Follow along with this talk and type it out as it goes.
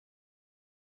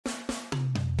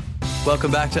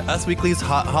Welcome back to Us Weekly's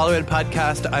Hot Hollywood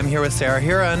podcast. I'm here with Sarah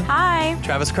Huron. Hi.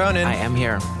 Travis Cronin. I am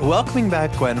here. Welcoming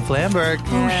back Gwen Flamberg.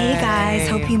 Oh, hey guys.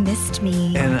 Hope you missed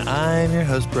me. And I'm your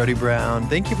host, Brody Brown.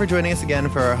 Thank you for joining us again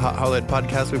for our Hot Hollywood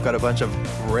podcast. We've got a bunch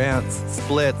of rants,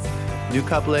 splits, new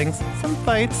couplings, some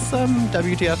fights, some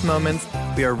WTF moments.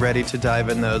 We are ready to dive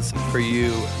in those for you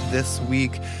this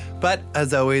week. But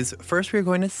as always, first we're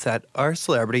going to set our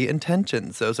celebrity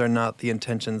intentions. Those are not the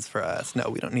intentions for us. No,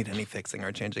 we don't need any fixing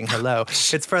or changing. Hello.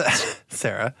 It's for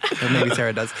Sarah, or maybe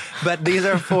Sarah does. But these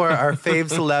are for our fave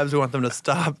celebs. We want them to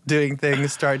stop doing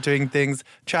things, start doing things.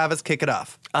 Travis, kick it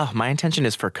off. Oh, my intention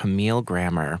is for Camille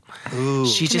Grammer. Ooh.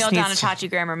 She Camille just needs Donatachi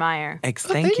Grammer Meyer.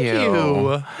 Thank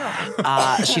you.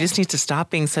 She just needs to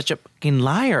stop being such a fucking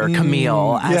liar,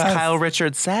 Camille. As Kyle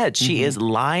Richards said, she is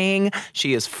lying.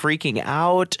 She is freaking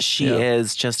out. She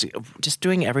is just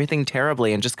doing everything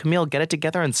terribly. And just, Camille, get it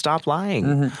together and stop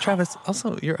lying. Travis,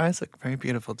 also, your eyes look very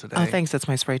beautiful today. Oh, thanks. That's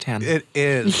my spray tan. It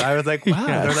is. I was like, wow,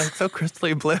 they're like so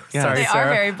crystally blue. Yes. Sorry, They Sarah.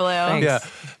 are very blue. Thanks. Yeah.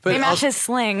 But They match his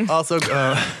sling. Also,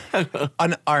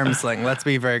 an arm sling. Let's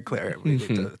be very clear. We need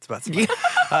to specify.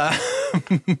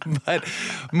 But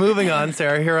moving on,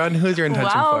 Sarah Huron, who's your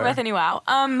intention for? Bethany, wow.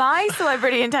 My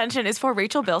celebrity intention is for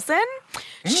Rachel Bilson.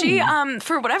 She,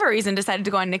 for whatever reason, decided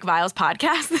to go on Nick Viall's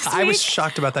podcast this week. I was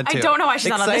shocked about that, too. I don't know why she's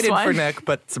not on this one. Excited for Nick,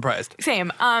 but surprised.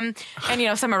 Same. And,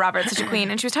 Summer Roberts, such a queen.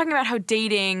 And she was talking about how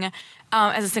dating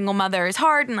as a single mother is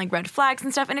hard and, like, red flags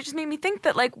and stuff. And it just made me think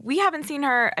that, like, we haven't seen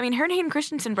her. I mean, her and Hayden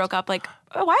Christensen broke up, like,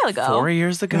 a while ago. 4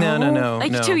 years ago? No.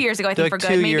 Like 2 years ago, I think, like for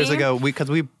good, 2 maybe. years ago, because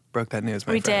we broke that news,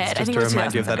 my We friends. did. I Just think to it was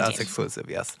remind you of that Us 2017. exclusive,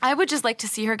 yes. I would just like to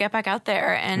see her get back out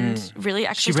there and really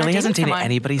actually She really hasn't dated someone.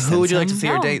 anybody since. Who would you like to him? see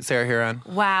her No. date, Sarah Huron?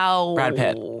 Wow. Brad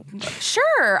Pitt.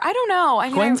 Sure. I don't know. I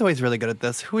mean, Gwen's always really good at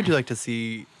this. Who would you like to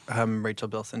see Rachel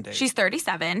Bilson date? she's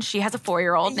 37. She has a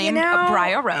 4-year-old named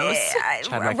Briar Rose.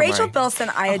 Chad Rachel McNamara. Bilson,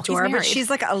 I adore, but married. she's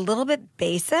like a little bit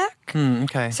basic.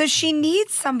 Okay. So she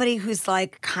needs somebody who's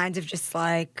like kind of just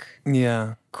like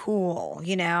Yeah. cool,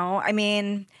 you know? I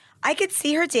mean, I could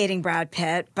see her dating Brad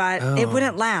Pitt, but it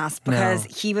wouldn't last because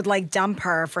he would like dump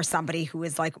her for somebody who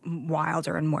is like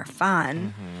wilder and more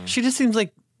fun. She just seems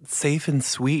like safe and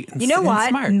sweet and You know and what?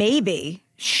 smart. Maybe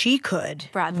she could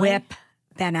Bradley? whip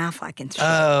Ben Affleck into shape.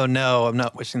 Oh, no. I'm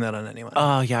not wishing that on anyone.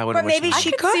 Oh, yeah. I wouldn't But maybe wish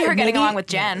she I could see her getting maybe- along with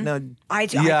Jen. No. I I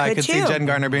could could too. see Jen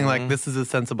Garner being like, this is a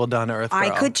sensible down to earth girl. I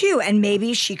could too, and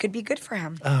maybe she could be good for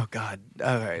him. Oh, God.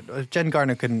 All right. If Jen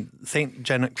Garner couldn't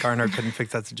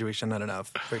fix that situation, I don't know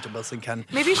if Rachel Bilson can.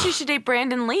 Maybe she should date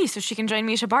Brandon Lee so she can join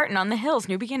Misha Barton on The Hills,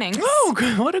 New Beginnings. Oh,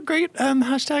 what a great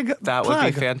hashtag That plug.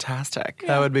 would be fantastic.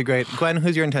 That would be great. Gwen,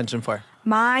 who's your intention for?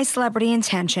 My celebrity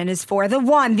intention is for the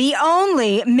one, the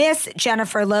only Miss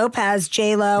Jennifer Lopez,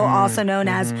 J-Lo, also known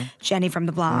as Jenny from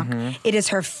the Block. It is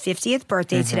her 50th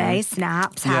birthday today.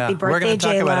 Snaps. Happy birthday, We're going to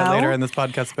talk J-Lo. about it later in this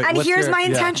podcast. But And what's here's your- my yeah.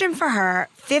 intention for her.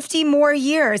 50 more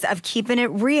years of keeping it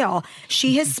real.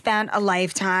 She has spent a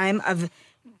lifetime of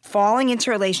falling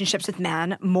into relationships with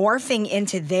men, morphing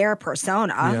into their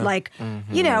persona. Yeah. Like,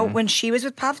 you know, when she was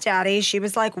with Puff Daddy, she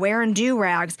was like wearing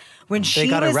do-rags. When They she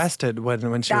got was, arrested when she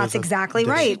was. That's exactly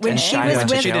right. When she I was went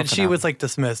to with jail. She was like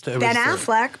dismissed. It Ben was,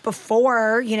 Affleck,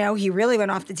 before, you know, he really went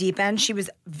off the deep end, she was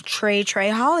Trey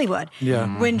Hollywood. Yeah.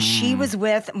 When she was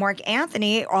with Mark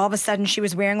Anthony, all of a sudden she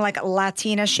was wearing like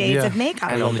Latina shades Yeah. of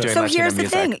makeup. And only doing So Latina here's the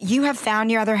music. thing. You have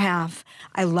found your other half.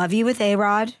 I love you with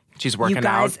A-Rod. She's working You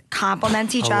guys out.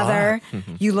 complement each other.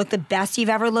 You look the best you've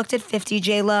ever looked at 50,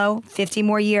 J-Lo. 50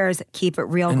 more years. Keep it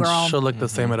real, And girl. she'll look the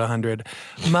same at 100.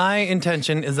 My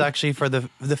intention is actually for the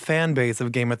fan base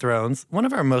of Game of Thrones. One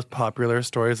of our most popular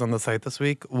stories on the site this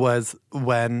week was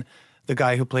when the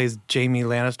guy who plays Jaime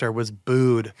Lannister was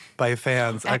booed by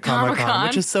fans at Comic-Con, Comic-Con.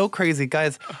 which is so crazy.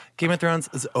 Guys, Game of Thrones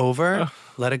is over.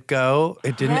 Let it go.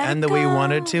 It didn't Let end it the way you go.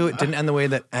 wanted to. It didn't end the way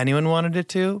that anyone wanted it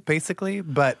to, basically.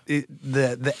 But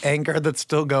the anger that's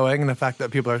still going and the fact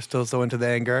that people are still so into the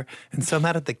anger and so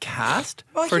mad at the cast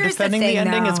Well, for here's the defending the thing,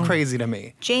 ending is though. crazy to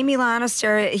me. Jamie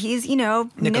Lannister, he's, you know,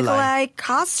 Nikolai. Nikolai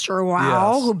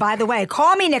Coster-Waldau, Yes. who, by the way,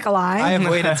 call me Nikolai. I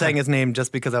avoided saying his name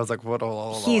just because I was like, what?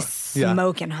 He's Yeah.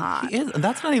 smoking hot. He is.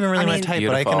 That's not even really my mean, type,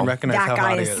 but I can Beautiful. recognize That how guy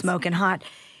hot he is is. smoking hot.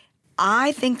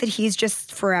 I think that he's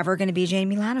just forever going to be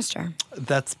Jamie Lannister.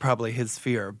 That's probably his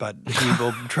fear, but he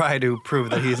will try to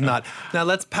prove that he's not. Now,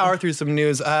 let's power through some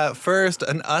news. First,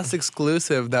 an Us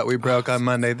exclusive that we broke on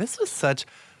Monday. This was such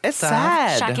It's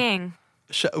sad. Shocking.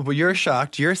 Well, you're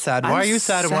shocked. You're sad. Why are you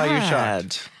sad and why are you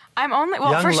shocked? I'm only,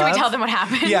 well, Young first should we Love? tell them what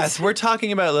happened? Yes, we're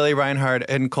talking about Lily Reinhard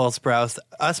and Cole Sprouse.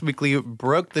 Us Weekly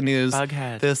broke the news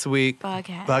Bughead. this week.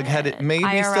 Bughead. May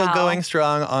be still IRL. going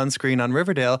strong on screen on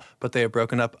Riverdale, but they have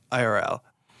broken up IRL.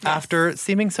 after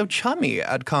seeming so chummy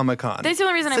at Comic-Con. That's the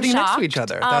only reason Sitting I'm shocked. next to each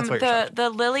other. That's why you're shocked. The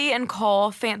Lily and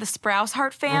Cole the Sprouse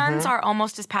Heart fans are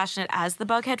almost as passionate as the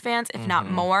Bughead fans, if not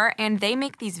more. And they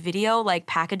make these video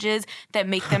packages that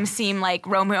make them seem like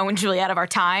Romeo and Juliet of our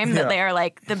time. That they are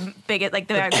the biggest, the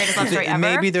greatest love story ever.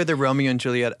 Maybe they're the Romeo and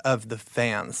Juliet of the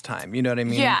fans' time. You know what I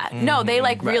mean? Yeah. No, they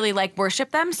really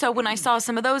worship them. So when I saw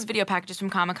some of those video packages from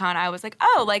Comic-Con, I was like,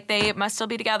 oh, they must still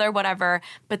be together, whatever.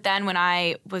 But then when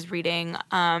I was reading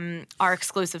our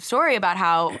exclusive story about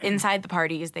how inside the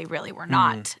parties they really were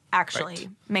not actually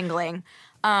mingling.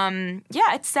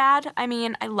 It's sad. I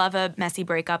mean, I love a messy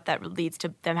breakup that leads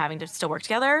to them having to still work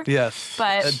together. Yes.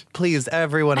 But please,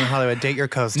 everyone in Hollywood, date your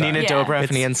co-star. Nina Dobrev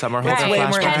and Ian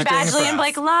Somerhalder. Ken Badgley and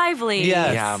Blake Lively.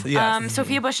 Yes. Yes.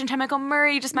 Sophia Bush and Tim Michael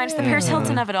Murray, just minus the Paris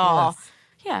Hilton of it all. Yes.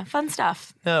 Yeah, fun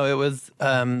stuff. No, it was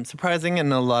surprising,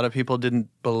 and a lot of people didn't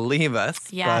believe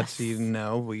us. Yes.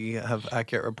 But, we have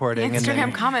accurate reporting.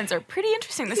 Instagram comments are pretty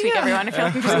interesting this week, everyone, if you're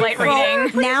looking for some light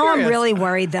reading. Now I'm really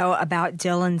worried, though, about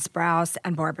Dylan Sprouse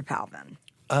and Barbara Palvin.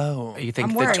 Oh. You think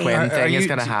I'm the worried. twin thing is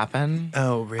going to happen?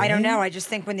 Oh, really? I don't know. I just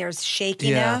think when there's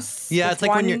shakiness, Yeah, with it's like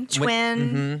one when you're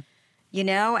twin,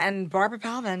 and Barbara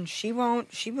Palvin, she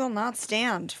will not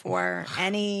stand for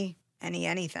anything.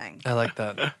 I like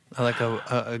that. I like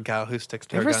a gal who sticks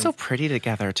to They her were guns. so pretty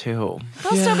together, too.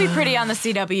 They'll still be pretty on the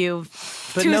CW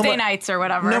But Tuesday nights or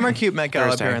whatever. No more cute Met Gala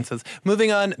Thursday. appearances.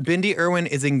 Moving on, Bindi Irwin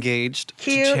is engaged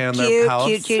Cute, to Chandler cute, Powell.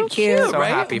 cute. So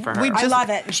right? happy for her. I love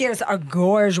it. She has a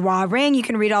bourgeois ring. You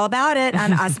can read all about it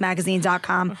on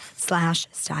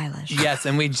usmagazine.com/stylish. Yes,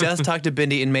 and we just talked to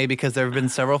Bindi in May because there have been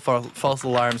several false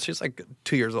alarms. She's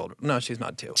 2 years old. No, she's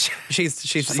not 2.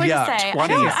 She's Like young. to say,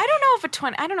 20s. I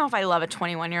don't know if I love a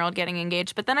 21-year-old getting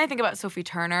engaged, but then I think about Sophie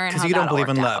Turner and how Because you don't that all believe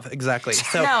in worked love. out. Exactly.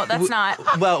 So No, that's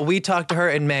not. Well, we talked to her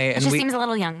in May, and She we seems a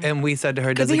little young. and we said to her,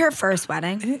 Could "Does be it her first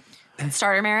wedding.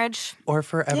 Starter marriage. or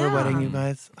forever Yeah. wedding, you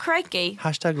guys?" Crikey.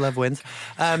 Hashtag love wins.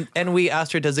 And we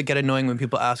asked her, does it get annoying when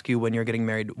people ask you when you're getting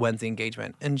married, when's the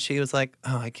engagement? And she was like,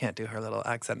 oh, I can't do her little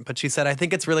accent. But she said, I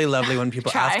think it's really lovely when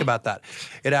people Try. ask about that.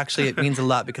 It means a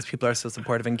lot because people are so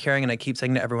supportive and caring. And I keep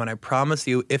saying to everyone, I promise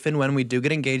you, if and when we do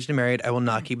get engaged and married, I will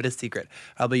not keep it a secret.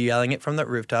 I'll be yelling it from the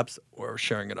rooftops or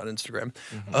sharing it on Instagram.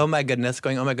 Oh my goodness,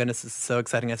 oh my goodness, this is so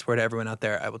exciting. I swear to everyone out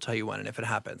there, I will tell you when and if it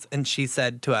happens. And she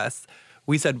said to us,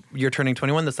 we said, you're turning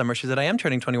 21 this summer. She said, I am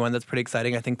turning 21. That's pretty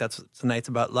exciting. I think that's what's nice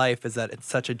about life is that it's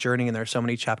such a journey and there are so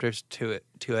many chapters to it.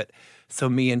 So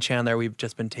me and Chandler, we've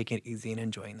just been taking it easy and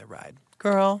enjoying the ride.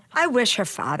 Girl. I wish her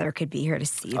father could be here to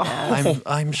see this.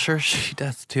 I'm sure she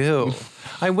does too.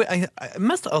 I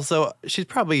must also, she's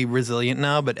probably resilient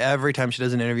now, but every time she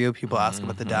does an interview, people ask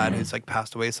about the dad who's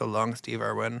passed away so long, Steve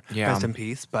Irwin. Yeah. Rest in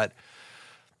peace. But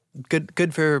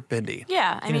good for Bindi.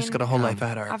 Yeah, I mean, she's got a whole life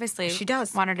ahead of her. Obviously, She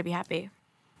does. Want her to be happy.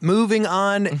 Moving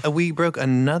on, we broke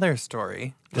another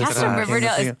story. Cast of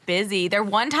Riverdale is busy. Their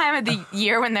one time of the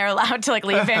year when they're allowed to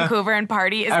leave Vancouver and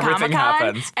party is Everything Comic-Con,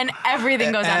 happens. and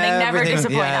everything goes on. They never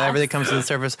disappoint us. Everything comes to the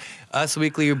surface. Us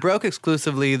Weekly broke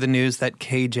exclusively the news that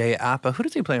KJ Appa, who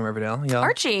does he play in Riverdale? Y'all?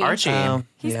 Archie. Oh,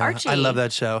 He's yeah. Archie. I love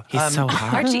that show. He's so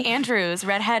hot. Archie Andrews,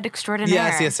 redhead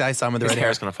extraordinaire. Yes, I saw him with the His red hair.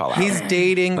 hair's gonna fall out. He's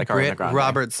dating Like Ariana Britt Grande.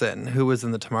 Robertson, who was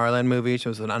in the Tomorrowland movie. She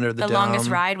was in Under the The Dome. Longest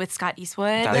Ride with Scott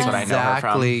Eastwood. That's what I know her from.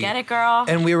 Exactly. Get it, girl.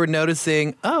 And we were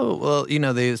noticing,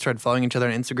 they started following each other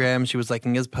on Instagram. She was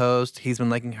liking his post. He's been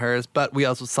liking hers. But we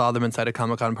also saw them inside a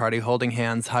Comic-Con party, holding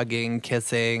hands, hugging,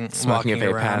 kissing, Smoking walking a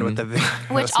vape around pen. with the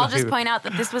Which I'll just point out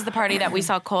that this was the party that we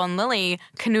saw Cole and Lily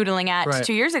canoodling at Right.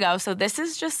 2 years ago. So this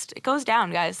is just, it goes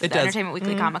down, guys. It The does. Entertainment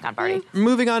Weekly Comic-Con party.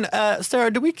 Moving on,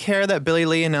 Sarah, do we care that Billie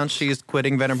Lee announced she's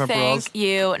quitting Vanderpump Rules? Thank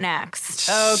you. Next.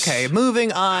 Okay,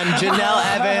 moving on. Janelle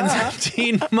Evans,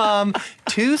 Teen Mom,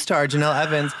 2-star Janelle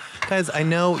Evans. Guys, I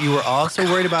know you were also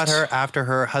worried about her after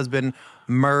her husband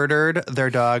murdered their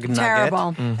dog Nugget.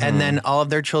 Terrible. And then all of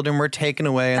their children were taken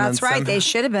away. And That's then right. They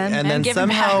should have been. And then given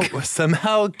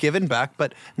somehow given back.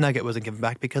 But Nugget wasn't given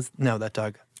back because, no, that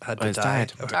dog had to Was die.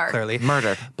 died. Dark. Clearly.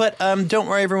 Murdered. But don't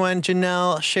worry, everyone.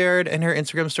 Janelle shared in her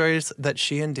Instagram stories that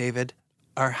she and David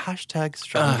are hashtag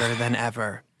stronger than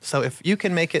ever. So if you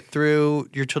can make it through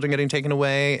your children getting taken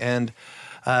away and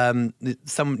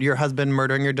your husband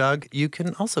murdering your dog, you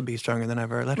can also be stronger than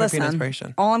ever. Let her be an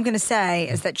inspiration. All I'm going to say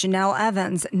is that Janelle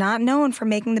Evans, not known for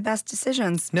making the best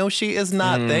decisions. No, she is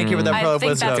not. Thank you for that I pearl of think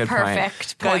wisdom. that's a Good point.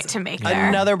 perfect point to make there.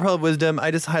 Another pearl of wisdom.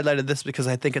 I just highlighted this because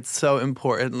I think it's so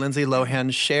important. Lindsay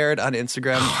Lohan shared on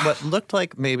Instagram what looked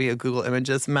like maybe a Google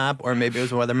Images map or maybe it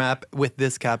was a weather map with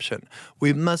this caption.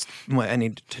 I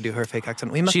need to do her fake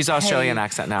accent. She's Australian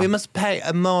accent now. We must pay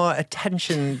more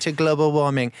attention to global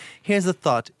warming. Here's a thought.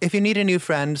 thought. If you need a new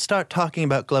friend, start talking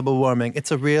about global warming.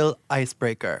 It's a real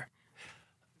icebreaker.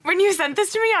 When you sent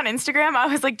this to me on Instagram, I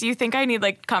was like, do you think I need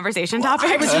like conversation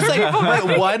topics? I was just like,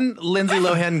 wait, one, Lindsay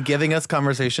Lohan giving us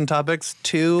conversation topics.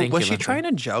 Two, was she Lindsay. trying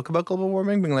to joke about global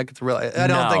warming? Being like, it's real. I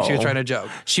don't think she was trying to joke.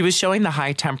 She was showing the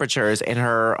high temperatures in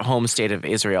her home state of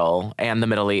Israel and the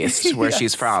Middle East, where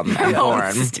she's from and born.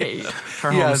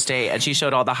 Her home state. And she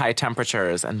showed all the high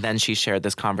temperatures, and then she shared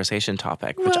this conversation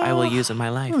topic, which I will use in my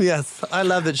life. Yes, I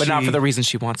love that But not for the reason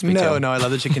she wants me to. No, I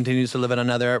love that she continues to live on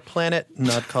another planet,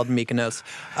 not called Mykonos.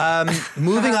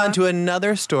 Moving on to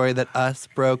another story that Us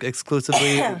broke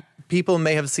exclusively. People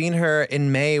may have seen her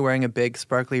in May wearing a big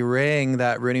sparkly ring,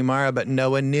 that Rooney Mara, but no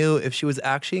one knew if she was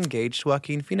actually engaged to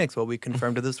Joaquin Phoenix. Well, we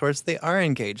confirmed to the source they are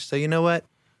engaged. So you know what?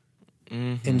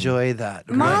 Enjoy that.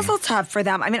 Mazel tov for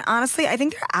them. I mean, honestly, I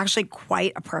think they're actually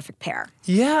quite a perfect pair.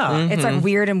 Yeah. It's like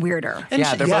weird and weirder. And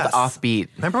Yeah, they're both offbeat.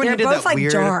 Remember when They're he did both, that like,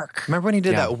 weird dark. Remember when he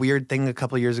did Yeah. that weird thing a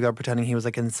couple years ago, pretending he was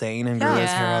like insane and grew his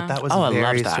hair Yeah. out? That was Oh, I very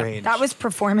loved that. strange. That was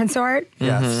performance art.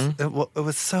 Yes, it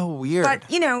was so weird. But,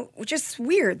 just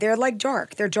weird. They're like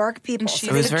dark. They're dark people. She's,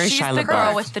 It was very she's Shia the girl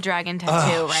LaBeouf. with the dragon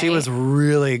tattoo, right? She was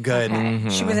really good. Okay.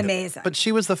 She was amazing. But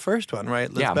she was the first one, right,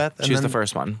 Yeah, Elizabeth? And she was the then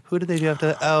first one. Who did they do after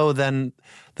that? Oh, then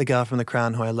the gal from The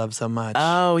Crown who I love so much.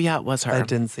 Oh, yeah, it was her. I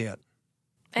didn't see it.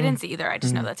 I didn't see either. I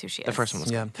just know that's who she is. The first one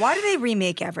was Yeah. Why do they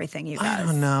remake everything, you guys? I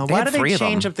don't know. They Why had do they 3 of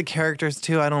change them. up the characters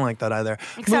too? I don't like that either.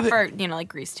 Except for, like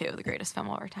Grease 2, the greatest film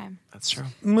of our time. That's true.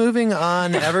 Moving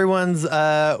on, everyone's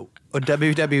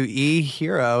WWE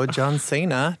hero, John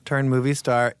Cena, turned movie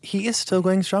star. He is still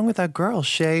going strong with that girl,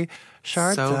 Shay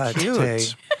Sharp. So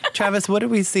cute. Travis, what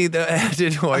did we see?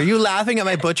 Are you laughing at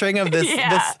my butchering of this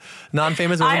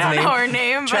non-famous woman's I don't name? know her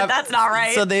name, but that's not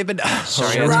right. So they've been...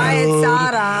 Ryan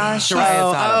Sada. That's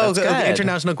the good.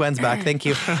 International Gwen's back. Thank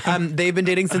you. They've been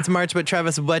dating since March, but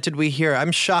Travis, what did we hear?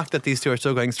 I'm shocked that these two are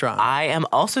still going strong. I am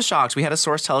also shocked. We had a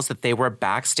source tell us that they were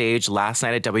backstage last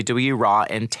night at WWE Raw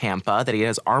in Tampa, that he had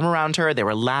his arm around her. They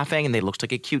were laughing and they looked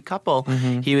like a cute couple.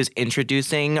 He was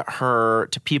introducing her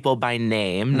to people by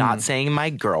name, not saying my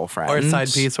girlfriend. Or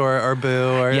side piece or boo.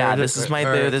 Or, This is my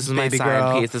boo. This is my baby side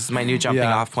girl. piece. This is my new jumping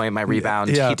off point, my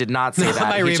rebound. Yeah. He did not say that.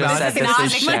 My he rebound. just said This is this not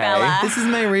is Nikki Shay. Bella. This is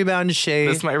my rebound, Shay.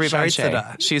 This is my rebound Shay.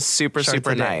 Sharzada. She's super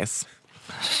Sharzada. nice.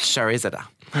 Sharizada.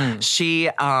 She,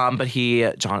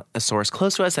 a source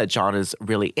close to us said John is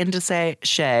really into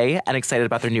Shay and excited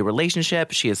about their new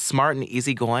relationship. She is smart and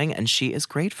easygoing, and she is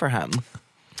great for him.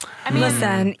 I mean,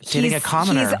 Listen, Dating a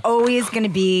commoner. he's always going to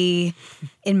be,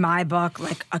 in my book,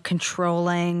 like a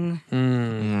controlling.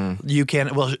 You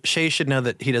can't. Well, Shay should know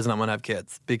that he does not want to have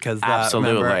kids because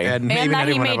Absolutely. remember, and maybe and not that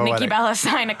he even made have a Nikki wedding. Bella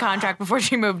sign a contract before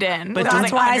she moved in. But which was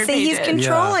That's like why I 100 say he's pages.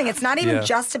 controlling. It's not even Yeah.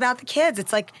 just about the kids.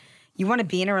 It's like you want to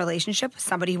be in a relationship with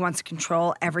somebody who wants to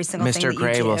control every single thing Mr. that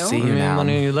Gray you do. will see you I now.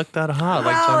 mean, you look that hot.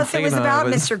 like Well, John if it was Cena about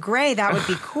Mr. Gray, that would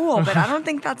be cool, but I don't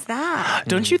think that's that.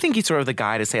 Don't you think he's sort of the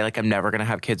guy to say, like, I'm never going to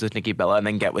have kids with Nikki Bella and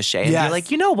then get with Shay and Yes. be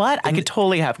like, you know what? I could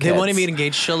totally have kids. They won't even be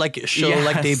engaged. She'll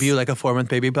Yes. debut like a 4-month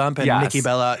baby bump, and Yes. Nikki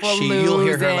Bella, Will you'll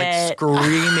hear her lose like it.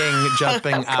 screaming,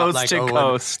 jumping out Coast like to oh,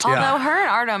 coast. Yeah. Although her and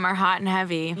Artem are hot and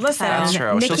heavy. Listen, That's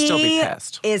true. Nikki She'll still be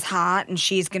pissed. is hot, and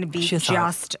she's going to be She's hot.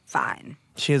 just fine.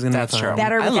 She is gonna That's be fine. true.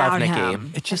 Better I without love Nikki.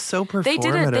 him. It's just so performative. They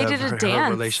did a her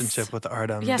dance. relationship with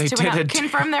Artem. Yes, They to did a-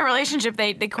 confirm their relationship,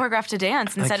 they choreographed a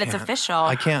dance and I said it's can't. official.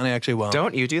 I can't. I actually won't.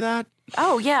 Don't you do that?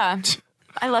 Oh, yeah.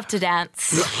 I love to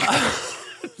dance.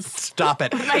 Stop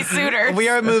it. My suitors. We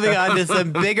are moving on to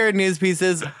some bigger news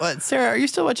pieces. Sarah, are you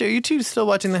still watching? Are you two still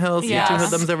watching The Hills? Yes. You two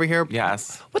hoodlums over here.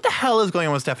 Yes. What the hell is going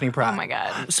on with Stephanie Pratt? Oh, my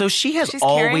God. So she has She's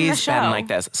carrying the always show. been like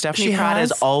this. Stephanie She Pratt has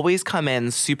has? always come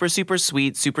in super, super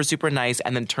sweet, super, super nice,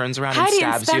 and then turns around and Heidi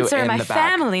and stabs you Spencer are in my the back.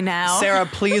 family now. Sarah,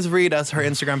 please read us her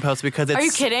Instagram post because it's. Are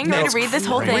you kidding? Do I have to read this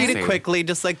whole crazy. thing? Read it quickly,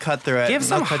 just like cut through it. Give and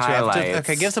some I'll cut you off. highlights.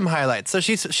 Okay, give some highlights. So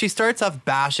she starts off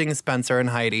bashing Spencer and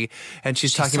Heidi, and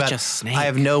she's talking such about, a snake. I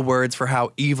have no words for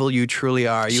how evil you truly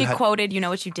are. She quoted, "You know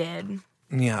what you did."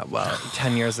 Yeah, well,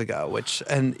 10 years ago,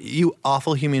 and you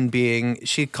awful human being.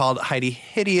 She called Heidi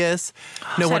hideous.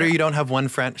 No wonder you don't have one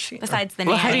friend. Besides the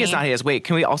Well, nanny. Heidi is not hideous. Wait,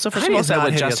 can we also first of Heidi all is say not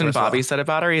what hideous, Justin first of all. Bobby said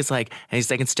about her? He's like,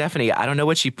 and Stephanie, I don't know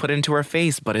what she put into her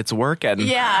face, but it's working.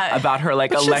 Yeah. About her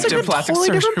like She's elective like a plastic totally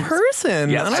surgery. different person.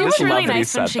 Yes, And I She I just was love really that he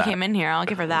nice when said she that. came in here. I'll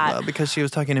give her that. because she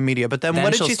was talking to media. But then Then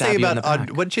what did she'll she stab say you in about the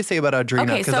back. what did she say about Audrina?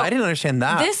 Okay, Because so I didn't understand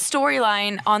that. This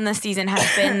storyline on the season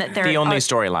has been that they're The only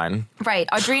storyline. Right.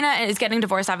 Audrina is getting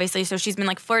divorced, obviously, so she's been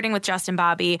like flirting with Justin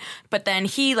Bobby. But then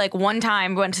he like one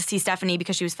time went to see Stephanie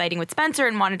because she was fighting with Spencer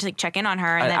and wanted to like check in on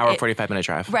her. And An then hour, it- 45-minute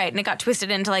drive. Right, and it got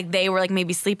twisted into like they were like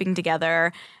maybe sleeping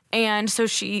together. And so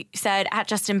she said, at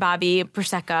Justin Bobby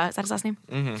Prosecca, is that his last name?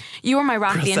 You were my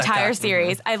rock the entire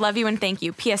series. I love you and thank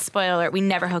you. P.S. Spoiler alert, we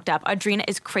never hooked up. Audrina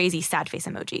is crazy, sad face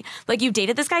emoji. Like, you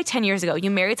dated this guy 10 years ago.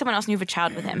 You married someone else and you have a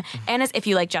child with him. And as if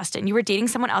you like Justin, you were dating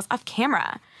someone else off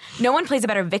camera. No one plays a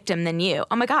better victim than you.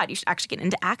 Oh my God, you should actually get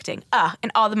into acting.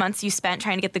 And all the months you spent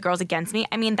trying to get the girls against me.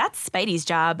 I mean, that's Spidey's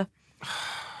job.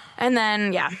 And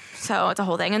then, so it's a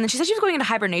whole thing. And then she said she was going into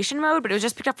hibernation mode, but it was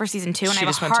just picked up for season 2. And She I have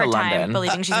just a went to hard time London.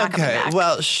 believing she's not coming back.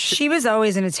 Well, She was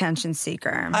always an attention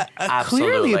seeker. clearly,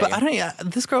 Absolutely. but I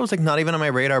don't. This girl was like not even on my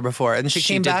radar before, and she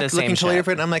came did back the same looking totally shit.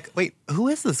 different. And I'm like, wait, who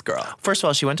is this girl? First of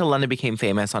all, she went to London, became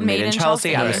famous on Made in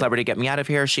Chelsea. I'm a celebrity, get me out of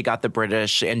here. She got the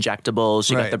British injectables.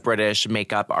 She got the British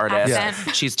makeup artist.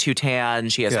 Accent. She's too tan.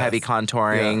 She has heavy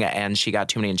contouring, and she got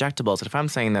too many injectables. And if I'm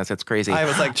saying this, it's crazy. I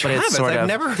was like, but Travis, it's sort I've of,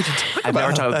 never heard you talk I've never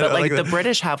about talked that. about, but like I the that.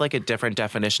 British have like a different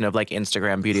definition of like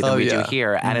Instagram beauty than we do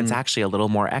here, and it's actually a little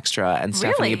more extra. And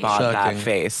Stephanie bought Shocking. that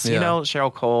face. Yeah. You know,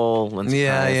 Cheryl Cole, Lindsay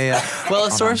Price. Well,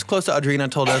 a source close to Audrina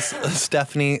told us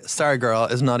Stephanie, Star Girl,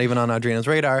 is not even on Audrina's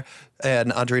radar.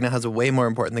 And Audrina has a way more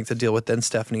important things to deal with than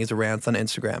Stephanie's rants on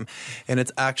Instagram. And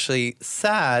it's actually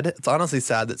sad. It's honestly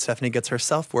sad that Stephanie gets her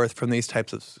self-worth from these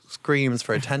types of screams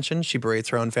for attention. She berates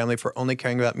her own family for only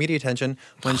caring about media attention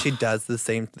when she does the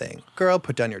same thing. Girl,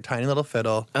 put down your tiny little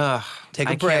fiddle. Take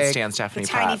a I break. can't stand Stephanie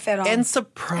Tiny Pratt. fiddle. And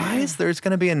surprise, there's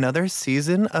going to be another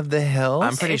season of The Hills.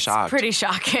 I'm pretty It's shocked. pretty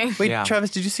shocking. Wait, Yeah. Travis,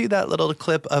 did you see that little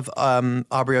clip of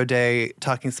Aubrey O'Day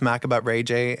talking smack about Ray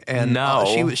J? And No.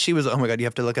 she was, oh my God, you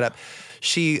have to look it up.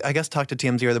 She, I guess, talked to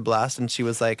TMZ or The Blast, and she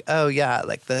was like, oh yeah,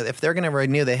 like if they're going to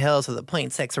renew The Hills with a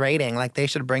 0.6 rating, like they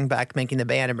should bring back Making the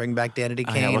Band and bring back Danity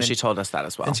Oh, Kane. yeah, well, and, she told us that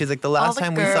as well. and she's like, the All last the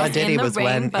time we saw girls Diddy in the was when,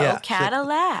 rainbow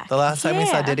Cadillac. the last time we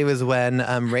saw Yeah. Diddy was when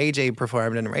Ray J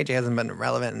performed, and Ray J hasn't been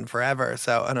relevant in forever.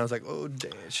 So, and I was like, oh,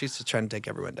 damn, she's just trying to take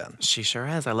everyone down. She sure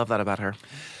is. I love that about her.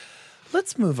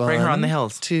 Let's move on. Bring her on the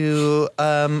hills. To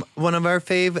one of our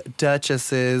fave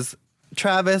duchesses.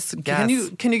 Travis, can you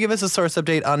give us a source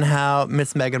update on how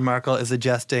Miss Meghan Markle is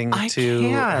adjusting I to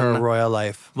can. her royal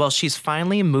life? Well, she's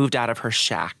finally moved out of her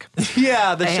shack.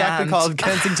 Yeah, the shack we And- called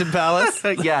Kensington Palace.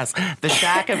 Yes, the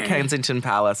shack of Kensington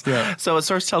Palace. Yeah. So a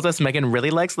source tells us Meghan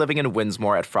really likes living in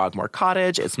Windsor at Frogmore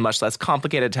Cottage. It's much less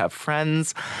complicated to have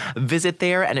friends visit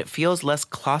there, and it feels less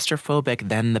claustrophobic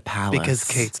than the palace. Because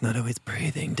Kate's not always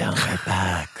breathing down her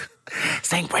back.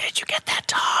 saying, "Where did you get that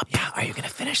top? Yeah, are you going to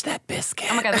finish that biscuit?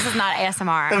 Oh my God, this is not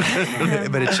ASMR.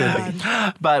 But it should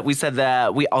be. But we said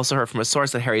that we also heard from a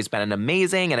source that Harry's been an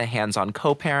amazing and a hands-on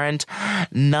co-parent.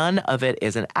 None of it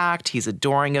is an act. He's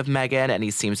adoring of Meghan, and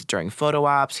he seems during photo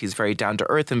ops. He's very down to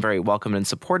earth and very welcome and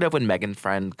supportive when Meghan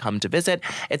friends come to visit.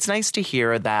 It's nice to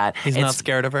hear that He's not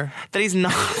scared of her? That he's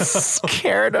not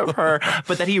scared of her,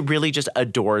 but that he really just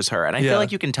adores her. And I feel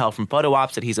like you can tell from photo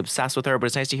ops that he's obsessed with her, but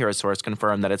it's nice to hear a source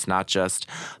confirm that it's not just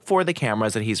for the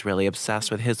cameras, that he's really obsessed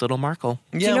with his little Markle.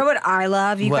 Do you know what I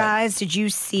love, you What? guys? Did you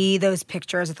see those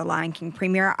pictures at the Lion King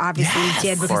premiere? Obviously you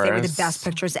did, because they were the course. best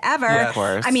pictures ever. Yeah, of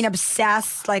course. I mean,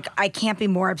 obsessed. Like, I can't be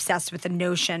more obsessed with the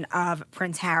notion of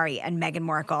Prince Harry and Meghan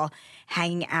Markle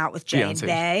hanging out with Jay and Beyonce.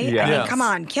 Bay. Yeah. I mean, Yes. come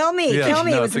on, kill me, Yeah. kill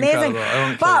me. No, It was it's amazing. incredible. I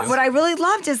won't kill But you. what I really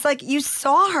loved is, like, you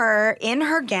saw her in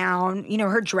her gown, you know,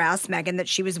 her dress, Meghan, that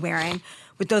she was wearing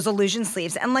with those illusion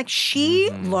sleeves. And, like, she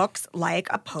looks like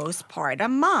a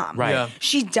postpartum mom. Right. Yeah.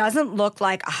 She doesn't look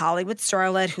like a Hollywood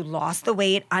starlet who lost the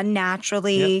weight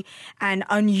unnaturally and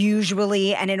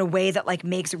unusually and in a way that, like,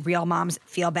 makes real moms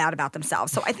feel bad about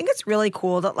themselves. So I think it's really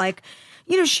cool that, like,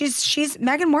 you know, she's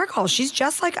Meghan Markle. She's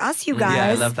just like us, you guys. Yeah,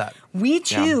 I love that. We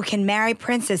too can marry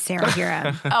Princess Sarah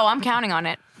Huron. Oh, I'm counting on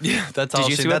it. Yeah, that's all Did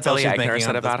you she, see what that's all Billy she's Eichner making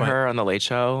said at this about point. her on the Late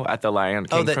Show at the Lion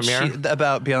King Oh, that premiere?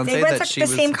 about Beyonce, They went that to she the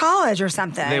was... same college or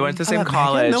something. They went to the same Megan?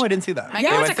 college. No, I didn't see that. Megan They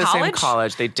went went to to the same college?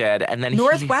 college. They did, and then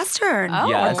Northwestern. Oh,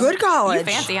 Yes. A good college. You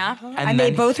fancy, huh? And they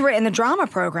both were in the drama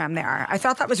program there. I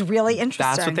thought that was really interesting.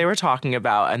 That's what they were talking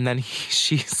about. And then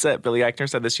she said, Billy Eichner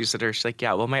said this. She said to her, she's like,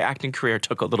 yeah, well, my acting career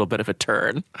took a little bit of a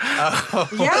turn.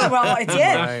 Yeah, well, it did.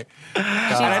 Right. She's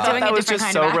And I thought doing that a was different just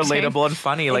kind so of acting. relatable and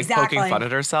funny, like Exactly. poking fun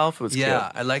at herself. It was Yeah,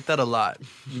 cute. I like that a lot.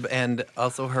 And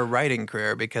also her writing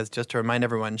career, because just to remind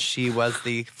everyone, she was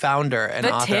the founder and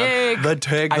The author. Tig. The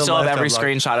Tig. I the still have Life every of Luck.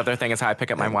 screenshot of their thing. Is how I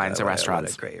pick up my wines at What a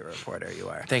restaurants. great reporter you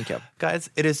are. Thank you. Guys,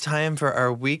 it is time for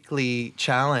our weekly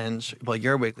challenge. Well,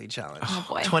 your weekly challenge. Oh,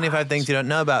 boy. 25 things you don't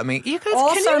know about me. You guys,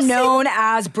 Also can you known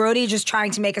as Brody just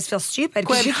trying to make us feel stupid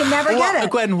because we can never get it.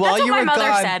 Gwen, while That's you what were my mother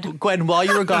gone, said. Gwen, while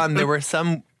you were gone, there were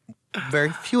some very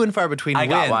few and far between I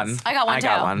got wins. one. I got one, I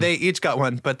got too. one. They each got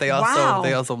one, but they Wow.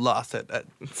 also lost it at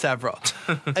several.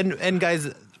 and guys,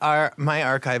 my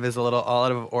archive is a little all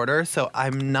out of order, so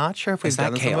I'm not sure if we've Is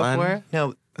done that this one Caitlin? before.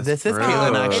 No, This is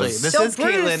Caitlyn, actually. It's This still is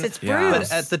Bruce. Caitlyn. It's Bruce.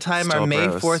 But at the time, Still our May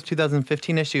Bruce. 4th,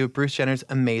 2015 issue of Bruce Jenner's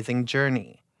Amazing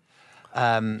Journey. He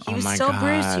was still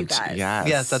Bruce, you guys.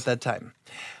 Yes, at that time.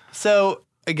 So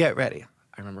get ready.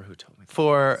 I remember who told me that.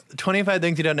 For 25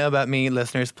 Things You Don't Know About Me,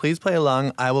 listeners, please play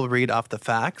along. I will read off the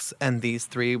facts, and these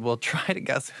three will try to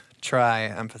guess. Try,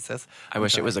 emphasis. I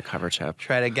wish it was a cover chip.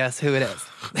 Try to guess who it is.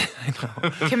 I know.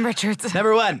 Kim Richards.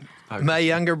 Number one, my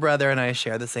younger brother and I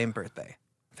share the same birthday,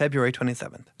 February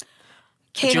 27th.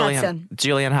 Kate Hudson.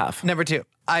 Julian Huff. Number two,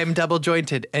 I am double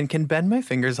jointed and can bend my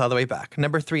fingers all the way back.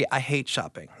 Number three, I hate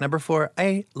shopping. Number four,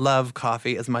 I love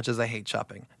coffee as much as I hate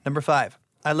shopping. Number five,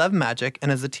 I love magic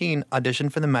and as a teen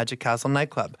auditioned for the Magic Castle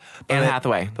nightclub. Anne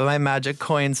Hathaway. But my magic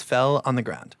coins fell on the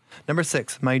ground. Number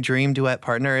six, my dream duet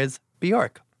partner is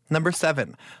Bjork. Number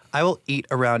seven, I will eat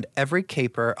around every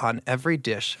caper on every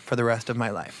dish for the rest of my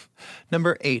life.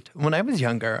 Number eight, when I was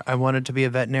younger, I wanted to be a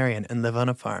veterinarian and live on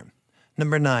a farm.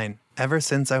 Number nine, ever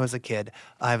since I was a kid,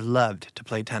 I've loved to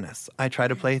play tennis. I try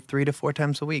to play 3 to 4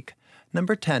 times a week.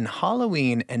 Number 10,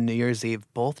 Halloween and New Year's Eve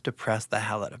both depress the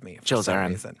hell out of me for Jill some Zarin.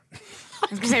 reason. I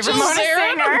was going to say Ramona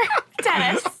Singer.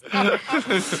 Tennis.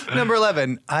 Number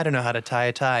 11, I don't know how to tie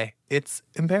a tie. It's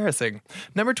embarrassing.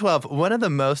 Number 12, one of the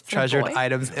most treasured boy?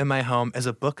 items in my home is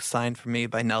a book signed for me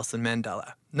by Nelson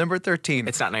Mandela. Number 13,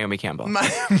 It's not Naomi Campbell.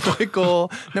 my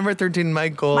goal. Number 13, my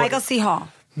goal. Michael C. Hall.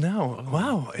 No,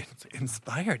 wow, it's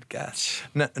inspired guess.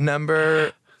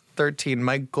 Number 13,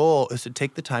 my goal is to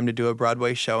take the time to do a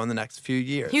Broadway show in the next few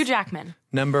years. Hugh Jackman.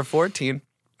 Number 14,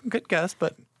 good guess,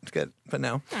 but it's good, but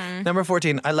no. Number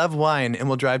 14, I love wine and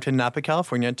will drive to Napa,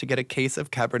 California to get a case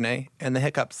of Cabernet and the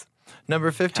hiccups.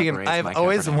 Number 15, Cabernet is I've my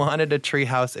always Cabernet. wanted a tree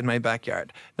house in my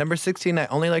backyard. Number 16, I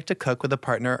only like to cook with a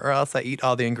partner or else I eat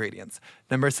all the ingredients.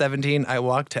 Number 17, I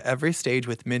walk to every stage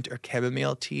with mint or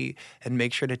chamomile tea and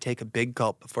make sure to take a big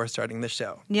gulp before starting the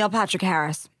show. Neil Patrick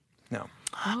Harris. No.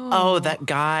 Oh, that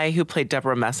guy who played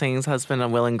Deborah Messing's husband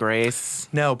on Will and Grace.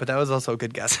 No, but that was also a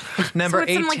good guess. So Number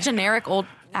it's some 18. generic old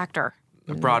actor.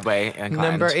 Broadway inclined.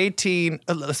 Number 18.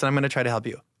 Listen, I'm going to try to help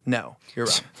you. No, you're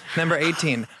wrong. Number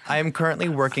 18. I am currently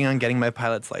working on getting my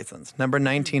pilot's license. Number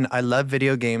 19. I love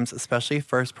video games, especially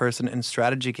first-person and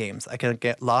strategy games. I can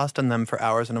get lost on them for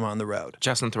hours when I'm on the road.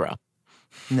 Justin Theroux.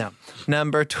 No.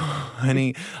 Number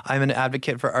 20. I'm an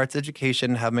advocate for arts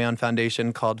education and have my own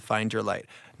foundation called Find Your Light.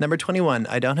 Number 21.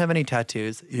 I don't have any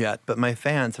tattoos yet, but my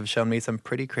fans have shown me some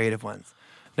pretty creative ones.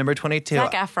 Number 22.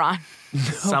 Zac Efron.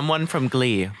 Someone from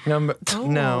Glee.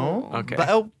 No. Okay.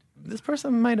 But, this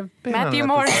person might have been Matthew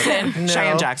on an episode. Morrison. No.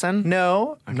 Cheyenne Jackson?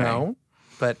 No. No.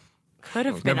 But Could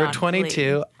have been number on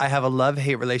 22, Glee. I have a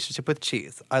love-hate relationship with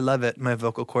cheese. I love it. My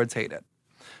vocal cords hate it.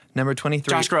 Number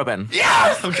 23. Josh Groban.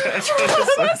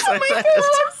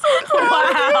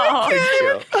 Wow.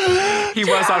 He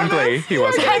was on Glee. He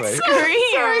was on That Glee.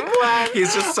 scream.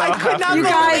 He's just so happy. You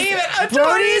guys,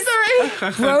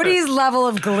 Brody's level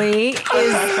of glee is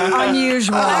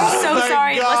unusual. I'm so my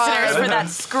sorry, God. listeners, for that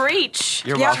screech.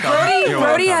 You're Yeah, welcome. You're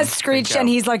Brody welcome. has screeched Thank and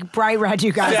you. he's like bright red,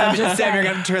 you guys. I'm just Sam, you're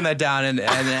saying. going to turn that down and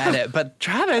edit. But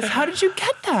Travis, how did you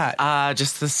get that?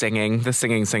 Just the singing.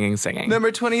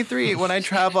 Number 23, when I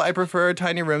travel, I prefer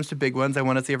tiny rooms to big ones. I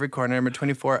want to see every corner. Number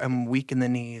 24, I'm weak in the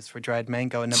knees for dried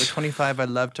mango. And number 25, I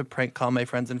love to prank call my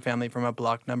friends and family from a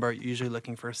block number, usually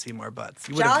looking for Seymour Butts.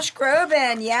 You would've- Josh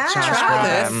Groban, yeah.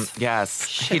 Travis.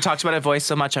 Yes. He talked about a voice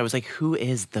so much, I was like, who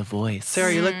is the voice?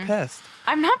 Sarah, you look pissed.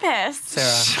 I'm not pissed.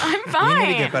 Sarah. I'm You fine.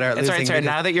 need to get better at It's losing. right.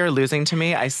 Now that you're losing to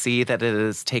me, I see that it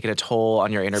has taken a toll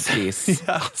on your inner peace.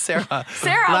 Sarah.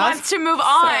 Sarah wants to move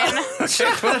on.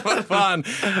 Move on.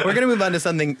 We're going to move on to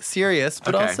something serious,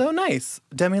 but Okay. also nice.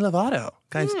 Demi Lovato.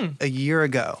 Guys, a year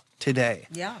ago today.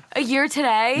 Yeah. A year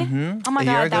today? Oh my A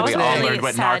year God, ago that was we a all today. really learned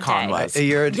what sad Narcan day. was. A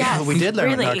year. Yes, we did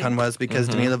learn really. what Narcan was because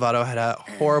Demi Lovato had a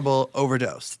horrible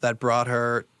overdose that brought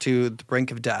her to the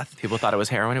brink of death. People thought it was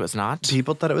heroin. It was not.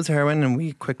 People thought it was heroin, and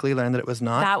we quickly learned that it was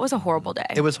not. That was a horrible day.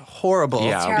 It was horrible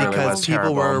Yeah, it really because was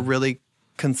people were terrible. really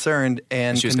concerned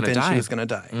and She was gonna convinced she die. was going to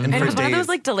die. And And for it was one of days, those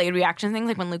like delayed reaction things,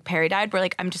 like when Luke Perry died, where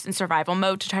like I'm just in survival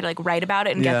mode to try to like write about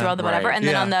it and Yeah, get through all the whatever. right. And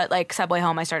then Yeah. on the like subway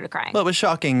home, I started crying. well, it was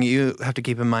shocking. You have to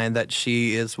keep in mind that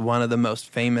she is one of the most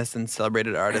famous and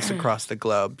celebrated artists across the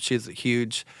globe. She has a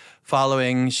huge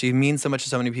following. She means so much to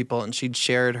so many people, and she'd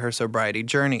shared her sobriety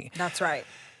journey. That's right.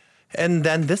 And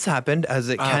then this happened, as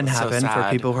it can so happen for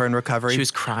sad. people who are in recovery. She was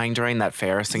crying during that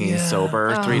fair, singing Yeah.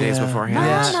 sober 3 days beforehand.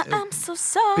 Yeah. Mama, I'm so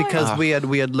sorry. because we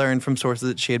had learned from sources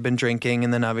that she had been drinking,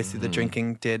 and then obviously the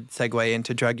drinking did segue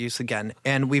into drug use again.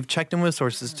 And we've checked in with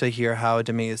sources to hear how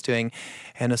Demi is doing.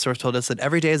 And a source told us that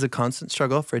every day is a constant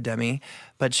struggle for Demi,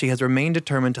 but she has remained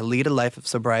determined to lead a life of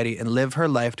sobriety and live her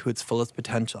life to its fullest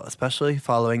potential, especially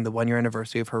following the 1-year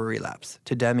anniversary of her relapse.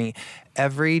 To Demi,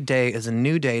 every day is a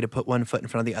new day to put one foot in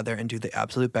front of the other and do the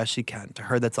absolute best she can. To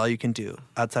her, that's all you can do.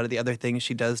 Outside of the other things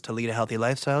she does to lead a healthy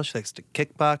lifestyle, she likes to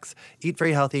kickbox, eat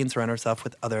very healthy, and surround herself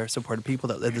with other supportive people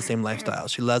that live the same lifestyle.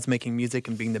 She loves making music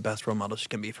and being the best role model she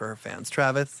can be for her fans.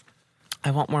 Travis?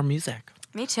 I want more music.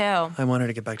 Me too. I want her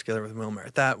to get back together with Wilmer.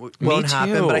 That won't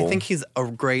happen, but I think he's a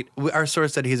great. Our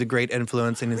source said he's a great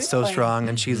influence and he's so strong,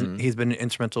 and he's been an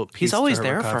instrumental piece. He's always to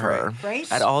there recovery. for her,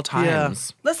 Right? at all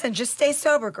times. Listen, just stay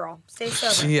sober, girl. Stay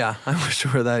sober. Yeah, I wish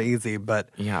it were that easy, but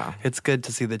Yeah. it's good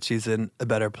to see that she's in a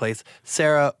better place.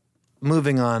 Sarah,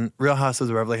 moving on, Real Housewives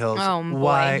of Beverly Hills. Oh, boy.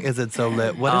 Why is it so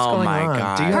lit? What is Oh, going my on?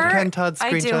 God. Do you have Her- Ken Todd's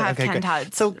screenshot? I do have Okay, Ken good.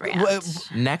 Todd's So rant.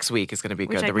 Next week is going to be Would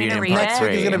good. you The like me to reunion read part it? next week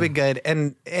is 3. going to be good,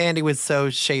 and Andy was so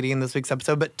shady in this week's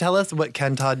episode. But tell us what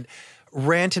Ken Todd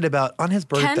ranted about on his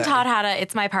birthday. Ken Todd had a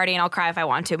 "It's my party and I'll cry if I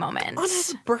want to" moment. On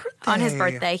his birthday. On his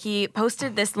birthday, he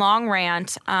posted this long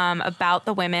rant about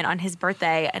the women on his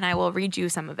birthday, and I will read you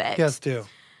some of it. Yes, do.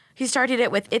 He started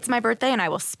it with, "It's my birthday and I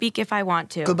will speak if I want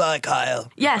to." Goodbye,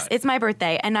 Kyle. Yes, it's my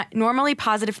birthday, and normally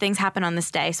positive things happen on this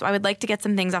day, so I would like to get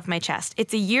some things off my chest.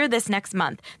 It's a year this next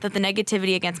month that the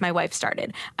negativity against my wife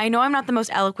started. I know I'm not the most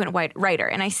eloquent writer,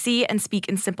 and I see and speak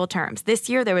in simple terms. This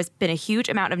year, there has been a huge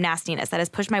amount of nastiness that has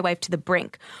pushed my wife to the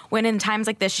brink, when in times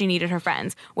like this, she needed her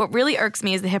friends. What really irks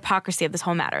me is the hypocrisy of this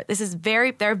whole matter.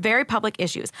 There are very public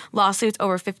issues, lawsuits,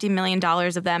 over $50 million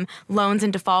of them, loans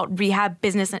in default, rehab,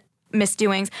 business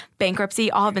misdoings, bankruptcy,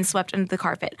 all have been swept under the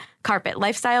carpet.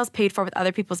 Lifestyles paid for with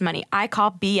other people's money. I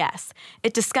call BS.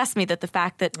 It disgusts me that the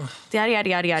fact that yada, yada,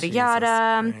 yada, yada,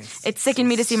 yada. Christ. It sickened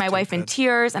me to see my wife in Stupid.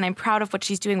 tears, and I'm proud of what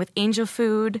she's doing with angel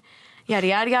food, yada,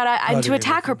 yada, yada. And to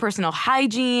attack her personal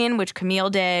hygiene, which Camille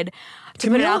did. To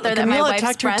put it out there that my Camille wife's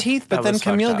attacked her breath... teeth, but That then was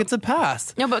fucked Camille up. gets a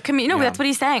pass. No, but Camille, that's what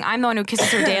he's saying. I'm the one who kisses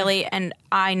her daily, and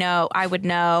I would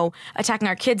know. Attacking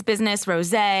our kids' business,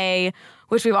 Rosé,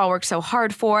 which we've all worked so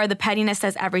hard for. The pettiness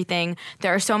says everything.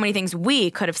 There are so many things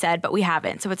we could have said, but we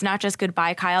haven't. So it's not just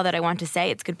goodbye, Kyle, that I want to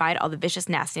say. It's goodbye to all the vicious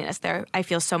nastiness there. I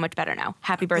feel so much better now.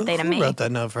 Happy birthday to Who me. wrote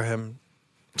that note for him?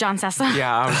 John Sessa.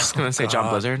 Yeah, I was just going to say John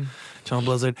Blizzard. John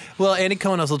Blizzard. Well, Andy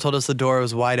Cohen also told us the door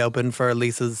was wide open for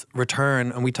Lisa's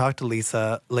return, and we talked to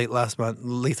Lisa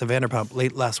Lisa Vanderpump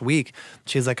late last week.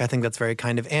 She's like, I think that's very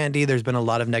kind of Andy. There's been a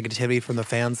lot of negativity from the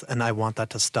fans, and I want that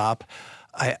to stop.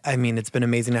 I mean, it's been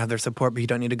amazing to have their support, but you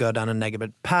don't need to go down a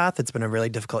negative path. It's been a really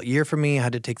difficult year for me. I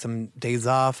had to take some days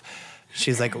off.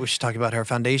 She's like, she's talking about her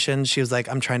foundation. She was like,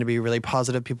 I'm trying to be really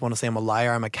positive. People want to say I'm a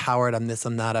liar. I'm a coward. I'm this,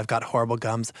 I'm that. I've got horrible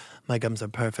gums. My gums are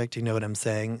perfect. You know what I'm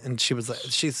saying? And she was like,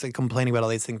 she's like complaining about all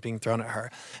these things being thrown at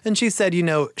her. And she said,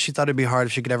 she thought it'd be hard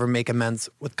if she could ever make amends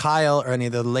with Kyle or any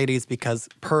of the ladies because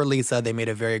per Lisa, they made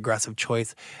a very aggressive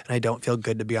choice. And I don't feel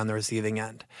good to be on the receiving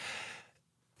end.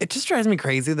 It just drives me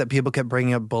crazy that people kept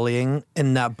bringing up bullying,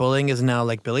 and that bullying is now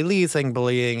like Billy Lee saying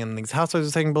bullying, and these housewives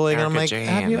are saying bullying. And I'm like,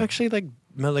 Erica have you Jane. actually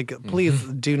please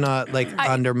do not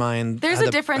undermine. There's the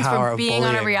a difference power from of being on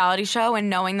a bullying. reality show and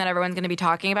knowing that everyone's going to be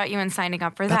talking about you and signing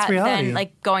up for That's that reality. than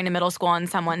like going to middle school and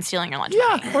someone stealing your lunch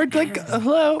money. Yeah, or like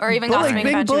hello, Or even bullying, gossiping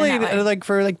being about you in bullied, that way. like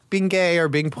for like being gay or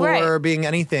being poor Right. or being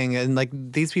anything, and like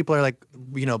these people are like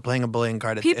playing a bullying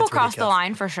card. People it's cross the ridiculous.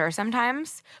 line for sure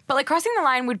sometimes, but like crossing the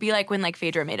line would be like when like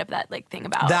Phaedra made up that like thing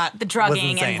about That the was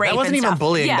drugging insane. and rape. That wasn't and even stuff.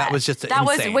 bullying. Yeah, That was just that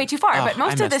was insane. way too far. Oh, But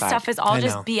most I of this missed stuff that. is all I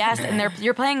just know. BS, and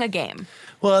you're playing a game.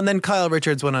 Well, and then Kyle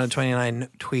Richards went on a 29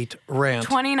 tweet rant.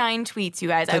 29 tweets, you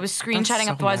guys. I was screenshotting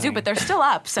up the wazoo, many. but they're still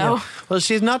up. So Well,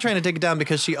 she's not trying to take it down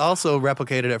because she also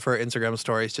replicated it for her Instagram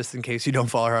stories, just in case you don't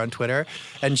follow her on Twitter.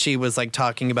 And she was like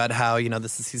talking about how,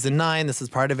 this is season 9, this is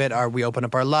part of it. We open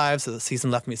up our lives. So the season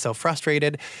left me so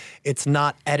frustrated. It's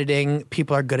not editing.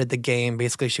 People are good at the game.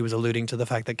 Basically, she was alluding to the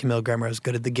fact that Camille Grammer is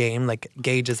good at the game, like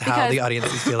gauges how Because the audience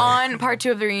is feeling. on part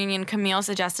 2 of the reunion, Camille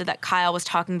suggested that Kyle was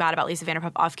talking bad about Lisa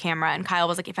Vanderpump off camera, and Kyle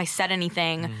was like, if I said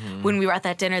anything when we were at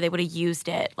that dinner, they would have used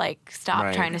it. Like, stop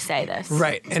Right. trying to say this.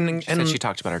 Right. And And she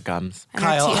talked about her gums. And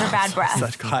her bad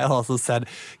breath. Kyle also said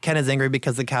Ken is angry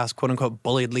because the cast quote unquote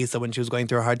bullied Lisa when she was going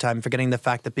through a hard time, forgetting the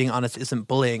fact that being honest isn't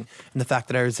bullying, and the fact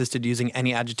that I resisted using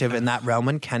any adjective in that realm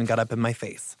when Ken got up in my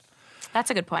face. That's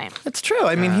a good point. It's true.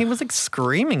 I mean, he was like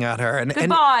screaming at her. And,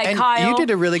 Goodbye, and Kyle. You did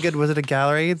a really good, was it a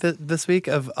gallery this week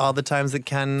of all the times that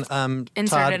Ken Inserted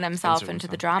Todd, himself into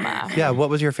the drama. Yeah, what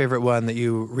was your favorite one that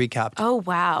you recapped? Oh,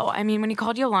 wow. I mean, when he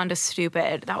called Yolanda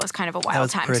stupid, that was kind of a wild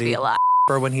was time pretty. to be alive.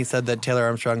 Or when he said that Taylor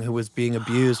Armstrong, who was being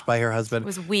abused by her husband,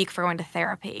 Was weak for going to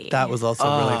therapy. that was also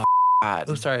really. God.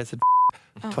 Oh, sorry, I said.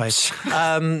 Twice.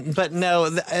 But no,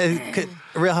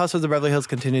 Real Housewives of Beverly Hills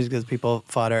continues because people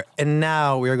fought her. And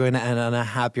now we are going to end on a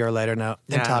happier, lighter note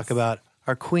and talk about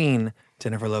our queen,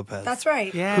 Jennifer Lopez. That's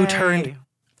right. Who turned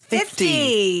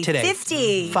 50 today.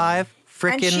 50. 5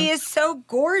 freaking. And she is so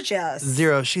gorgeous.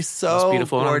 0. She's so Most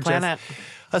beautiful gorgeous. on the planet.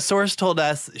 A source told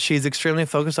us she's extremely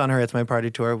focused on her It's My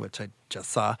Party tour, which I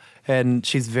just saw. And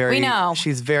she's very... We know.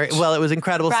 She's very... Well, it was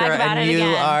incredible, Brag Sarah. about And it you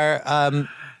again. are...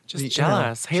 Just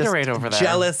jealous. Haterade over there.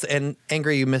 Jealous and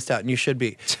angry you missed out, and you should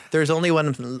be. There's only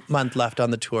 1 month left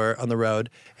on the tour, on the road,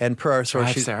 and per our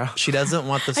source, Sarah. she doesn't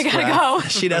want the I stress. gotta go.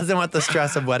 She doesn't want the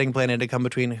stress of wedding planning to come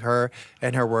between her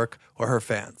and her work or her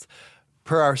fans.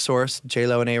 Per our source,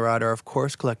 J-Lo and A-Rod are, of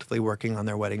course, collectively working on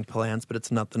their wedding plans, but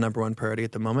it's not the number one priority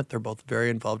at the moment. They're both very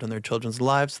involved in their children's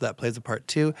lives, so that plays a part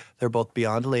too. They're both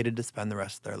beyond elated to spend the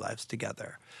rest of their lives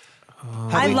together.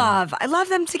 I love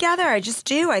them together. I just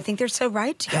do. I think they're so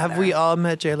right together. Have we all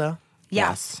met J-Lo?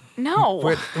 Yes. No.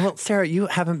 Well, Sarah, you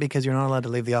haven't because you're not allowed to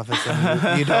leave the office.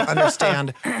 And you don't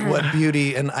understand what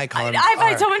beauty and icons If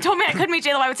are. someone told me I couldn't meet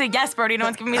J-Lo, I would say yes, Brody. No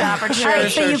one's giving me the All opportunity.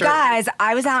 right, so you guys,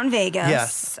 I was out in Vegas.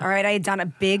 Yes. All right, I had done a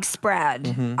big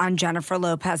spread on Jennifer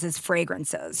Lopez's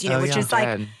fragrances, which is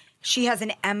like, Good. she has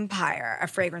an empire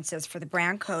of fragrances for the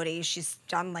brand Coty. She's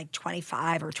done like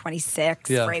 25 or 26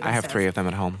 fragrances. I have 3 of them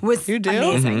at home. Was You do?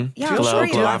 amazing. Yeah, I'm Glow, sure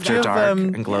you Glow love After them. Dark,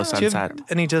 and Glow Do you have Sunset.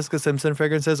 any Jessica Simpson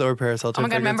fragrances or Paris Hilton Oh my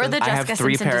God, remember the fragrances? I have Jessica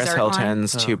 3 Simpson Paris dessert one?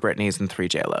 Hiltons, 2 Britneys, and 3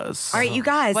 J-Los. All right, you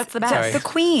guys. What's the best? The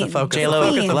queen. The focus. J-Lo,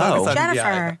 The queen. Glow. Jennifer.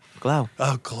 Yeah. Glow.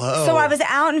 Oh, Glow. So I was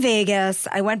out in Vegas.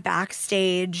 I went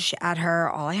backstage at her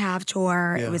All I Have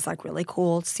tour. Yeah. It was like really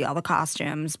cool to see all the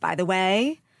costumes. By the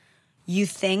way, you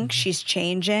think she's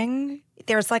changing.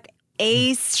 There's like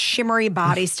a shimmery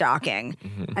body stocking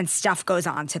and stuff goes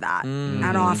on to that and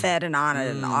off it and on it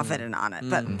and off it and on it.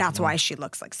 But that's why she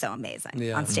looks like so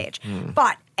amazing on stage.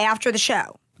 But after the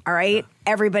show, all right,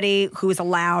 everybody who is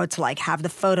allowed to like have the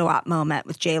photo op moment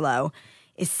with J-Lo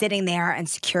is sitting there and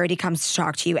security comes to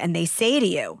talk to you and they say to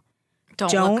you,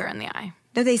 Don't Don't- look her in the eye.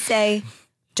 no, they say,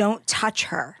 don't touch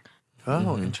her.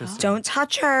 Oh, interesting. Don't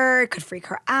touch her. It could freak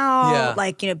her out. Yeah.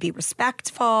 Like, be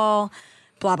respectful,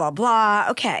 blah, blah, blah.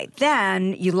 Okay.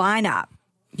 Then you line up.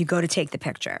 You go to take the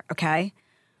picture. Okay.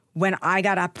 When I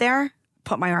got up there,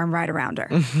 put my arm right around her.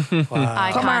 Icon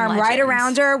Put my arm right legend.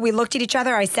 around her. We looked at each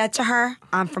other. I said to her,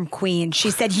 I'm from Queens. She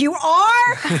said, you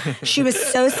are? She was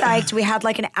so psyched. We had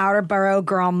like an outer borough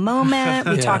girl moment.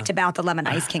 We talked about the Lemon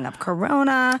Ice King of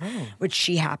Corona, which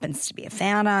she happens to be a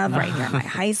fan of right here in my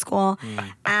high school.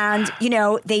 And,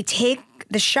 they take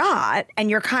the shot and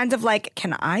you're kind of like,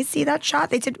 can I see that shot?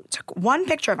 They took one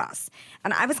picture of us.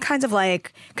 And I was kind of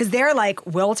like, because they're like,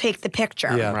 we'll take the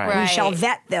picture. Yeah. Right. We shall Right.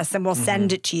 vet this and we'll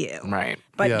send it to you. Right.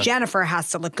 But Yeah. Jennifer has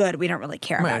to look good. We don't really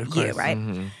care Right, about of you, course. right?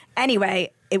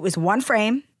 Anyway, it was one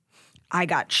frame. I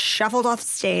got shuffled off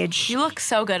stage. You look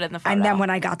so good in the photo. And then when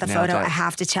I got the Nailed photo, it. I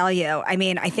have to tell you, I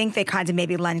think they kind of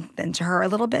maybe lengthened to her a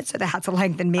little bit, so they had to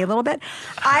lengthen me a little bit.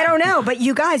 I don't know. But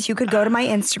you guys, you could go to my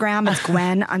Instagram. It's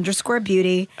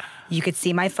Gwen_beauty. You could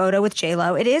see my photo with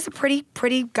J-Lo. It is a pretty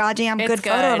goddamn It's good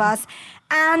photo of good. us.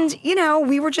 And,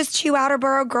 we were just 2 outer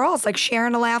borough girls, like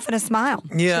sharing a laugh and a smile.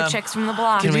 Yeah. the chicks from the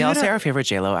block. Can we you all know- say our favorite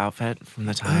J-Lo outfit from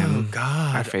the time? Oh,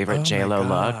 God. Our favorite Oh, J-Lo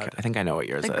my look. God. I think I know what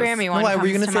yours The is. Grammy one Why were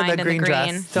you comes going to to say mind the in green the dress?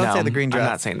 green. Don't No, say the green dress. I'm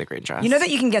not saying the green dress. You know that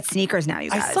you can get sneakers now,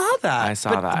 you guys. I saw that. I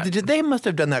saw But that. They must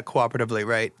have done that cooperatively,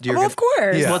 right? Well, of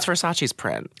course. Yeah. Well, it's Versace's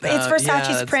print. It's yeah, Versace's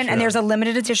that's print, true. and there's a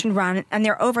limited edition run, and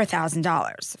they're over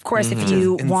 $1,000. Of course, if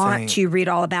you Insane. want to read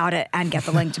all about it and get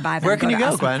the link to buy them, Where can you to go,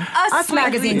 us- Gwen?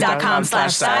 Usmagazine.com/stylish.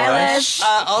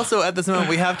 Also, at this moment,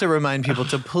 we have to remind people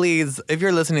to please, if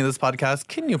you're listening to this podcast,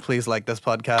 can you please like this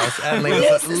podcast and leave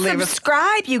us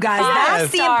Subscribe, you guys. Five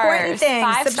That's the important stars. thing.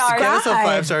 5 stars. Subscribe. give us a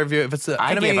 5-star review. If it's I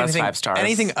gonna be gave us anything, 5 stars.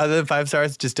 anything other than 5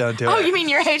 stars, just don't do it. Oh, you mean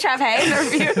your HFA in the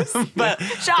reviews? But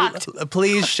Shocked.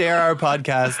 please share our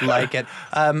podcast, like it.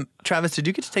 Travis, did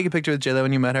you get to take a picture with J-Lo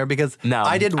when you met her? Because No.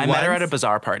 I did. I met her at a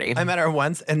bazaar party. I met her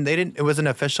once, and they didn't. It wasn't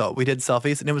official. We did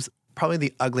selfies, and it was probably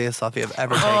the ugliest selfie I've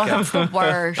ever Oh, taken. that's the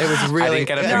worst. It was really. didn't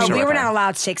get a No, picture we with were her. not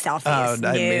allowed to take selfies. Oh,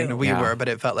 I mean, No. we Yeah. were, but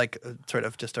it felt like sort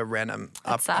of just a random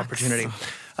sucks. opportunity.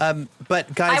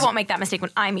 But guys, I won't make that mistake when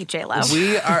I meet J-Lo.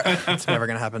 we are. It's never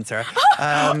going to happen, Sarah.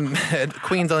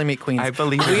 Queens only meet queens. I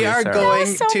believe we you, are Sarah. going That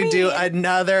was so to do mean.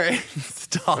 another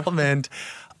installment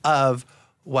of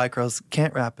White Girls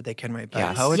Can't Rap, but they can write bad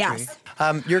Yes. poetry.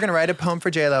 Yes. You're going to write a poem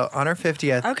for J-Lo on her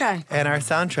 50th. Okay. And our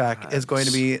soundtrack is going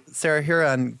to be Sarah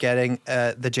Huron getting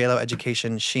the J-Lo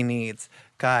education she needs.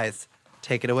 Guys,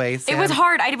 take it away, Sam. It was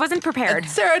hard. I wasn't prepared.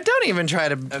 Sarah, don't even try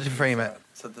to frame it.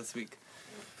 So this week.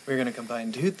 we're going to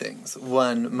combine two things.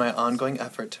 One, my ongoing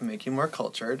effort to make you more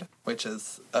cultured, which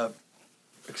is a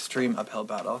extreme uphill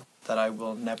battle that I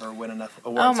will never win enough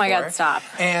awards for. Oh my God, stop.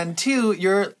 And two,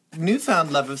 your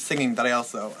newfound love of singing that I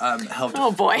also helped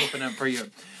open up for you.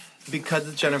 Because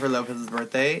it's Jennifer Lopez's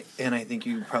birthday, and I think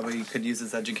you probably could use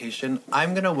this education,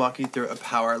 I'm going to walk you through a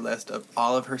power list of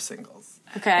all of her singles.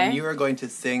 Okay. And you are going to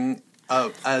sing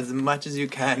as much as you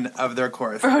can of their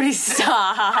chorus. Brody,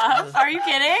 stop. Are you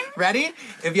kidding? Ready?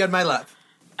 If you had my love.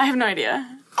 I have no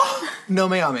idea. No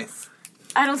me ames.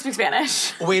 I don't speak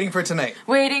Spanish. Waiting for tonight.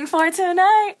 Waiting for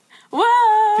tonight.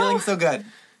 Whoa. Feeling so good.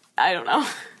 I don't know.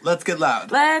 Let's get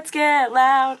loud. Let's get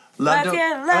loud. Let's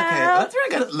get loud. Okay, that's very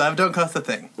good. Love don't cost a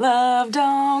thing. Love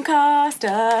don't cost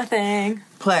a thing.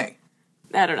 Play.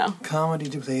 I don't know. Come on,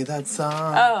 did you play that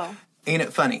song? Oh. Ain't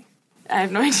it funny? I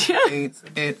have no idea. Ain't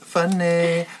it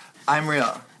funny? I'm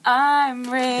real. I'm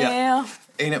real. Yeah.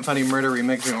 Ain't it funny? Murder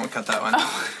remix. We won't cut that one.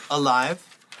 Oh. Alive.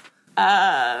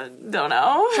 Don't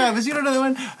know. Travis, you don't know that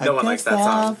one? No one likes that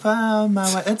song.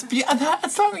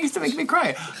 That song used to make me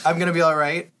cry. I'm gonna be all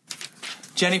right.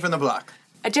 Jenny from the Block.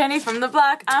 Jenny from the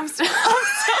Block. I'm still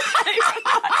Jenny from the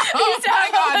Block. You used to have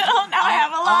a little, now I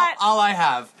have a lot. All I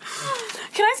have.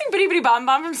 Can I sing Bitty Bitty Bom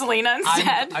Bom from Selena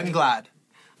instead? I'm glad.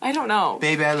 I don't know.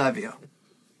 Baby, I love you.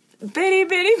 Bitty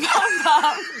Bitty Bom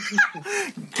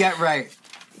Bom. Get right.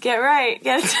 Get right.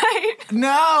 Get tight.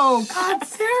 No. God,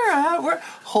 Sarah.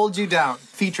 Hold You Down.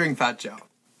 Featuring Fat Joe.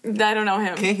 I don't know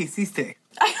him. Que hiciste?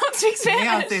 I don't speak Me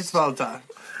Spanish. haces falta.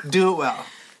 Do it well.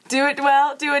 Do it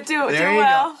well. Do it There do you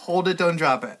well. go. Hold it, don't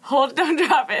drop it. Hold it, don't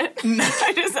drop it.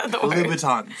 I just said the word.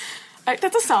 Louboutin.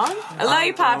 That's a song? I love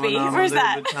you, Poppy. Where's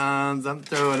that? Louboutins, I'm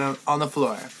throwing them on the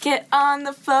floor. Get on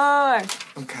the floor.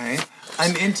 Okay.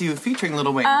 I'm Into featuring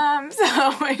Lil Wayne.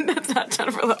 Wait, that's not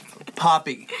Jennifer Lopez.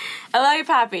 Poppy. I love you,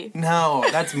 Poppy. No,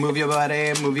 that's Move Your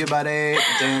Body,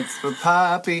 Dance for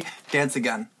Poppy. Dance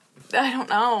Again. I don't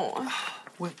know.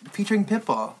 Featuring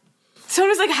Pitbull. So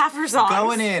does like half her songs.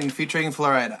 Going In, featuring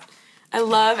Florida. I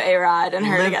love A-Rod and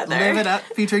her together. Live It Up,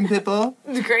 featuring Pitbull.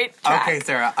 It's a great track. Okay,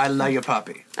 Sarah, I love you,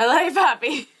 Poppy. I love you,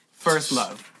 Poppy. First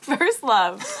Love. First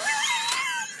Love.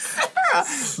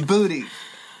 Booty.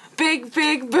 Big,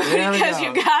 big booty, There we because go.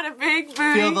 you got a big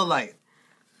booty. Feel the Light.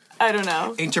 I don't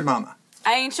know. Ain't Your Mama.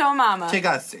 I ain't your mama.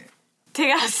 Chegaste.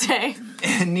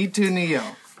 Tegaste. Ni tu ni yo.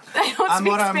 I don't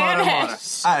speak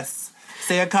Spanish. Us.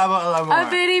 Se acaba el amor. A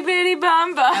bitty bitty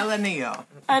bamba. El anillo.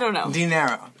 I don't know.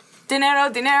 Dinero. Dinero.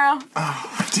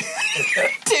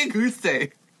 Te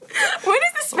guste. When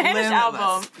is the Spanish Limitless.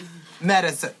 album?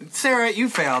 Medicine. Sarah, you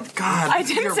failed. God, I this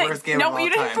is didn't your say- worst game no, of all you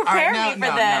didn't time. prepare All right, me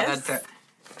for no, this. that's it.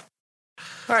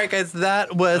 All right, guys,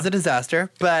 that was a disaster,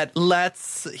 but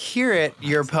let's hear it.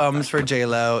 Your poems for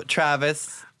J-Lo.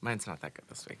 Travis. Mine's not that good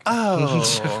this week.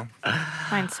 Oh.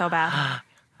 Mine's so bad.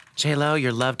 J-Lo,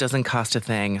 your love doesn't cost a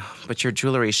thing, but your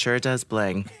jewelry sure does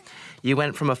bling. You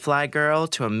went from a fly girl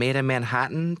to a maid in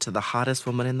Manhattan to the hottest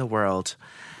woman in the world.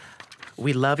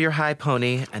 We love your high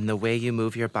pony and the way you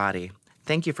move your body.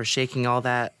 Thank you for shaking all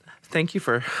that. Thank you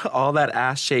for all that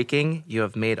ass shaking. You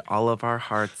have made all of our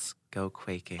hearts go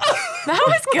quaking. That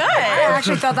was good. I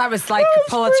actually thought that was like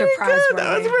Pulitzer Prize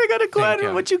That was worthy. very good, Gwen. Thank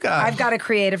you. What you got? I've got a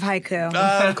creative haiku.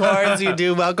 Of course you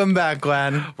do. Welcome back,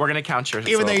 Gwen. We're going to count your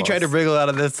Even though you tried to syllables. wriggle out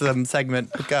of this segment.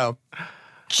 Go.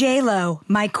 J-Lo,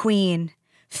 my queen.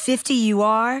 50 you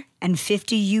are and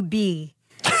 50 you be.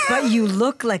 But you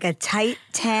look like a tight,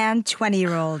 tan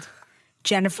 20-year-old.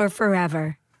 Jennifer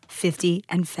forever. 50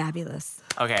 and fabulous.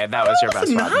 Okay, that was your best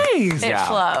one. Nice. It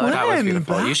flowed. That was Gwen,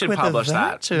 beautiful. You back should with publish the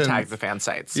that. vengeance. Tag the fan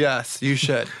sites. Yes, you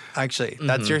should. Actually,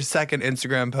 that's your second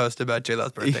Instagram post about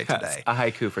J-Lo's birthday Yes, today. a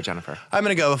haiku for Jennifer. I'm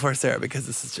going to go before Sarah because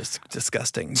this is just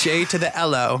disgusting. J to the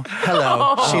L-O.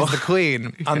 Hello. She's the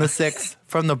queen. On the 6th,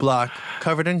 from the block,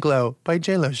 covered in glow by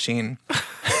J-Lo Sheen.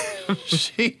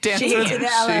 She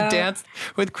danced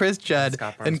with Chris Judd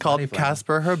Scott Barnes and called body blame.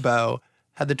 Casper her beau.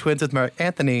 Had the twins with Mark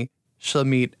Anthony. She'll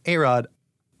meet A-Rod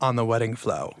on the wedding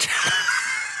flow.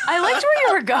 I liked where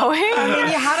you were going. I mean,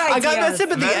 you had I ideas. got messed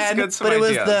up at the That's end, good, some but it was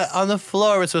ideas. the on the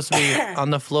floor was supposed to be on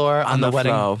the floor on the the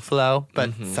wedding flow.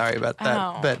 But sorry about that.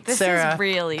 Oh, but this Sarah, is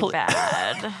really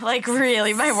bad. Like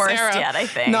really my worst Sarah, yet, I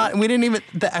think. we didn't even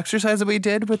the exercise that we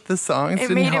did with the songs it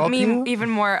didn't made help me you.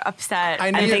 even more upset. I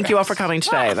know And you're- thank you all for coming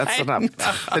today. That's enough.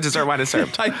 The dessert wine is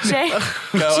served.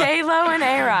 J-Lo and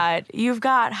A-Rod, you've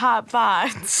got hot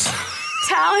bots.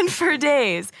 Talent for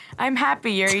days. I'm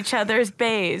happy you're each other's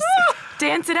bays.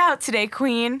 Dance it out today,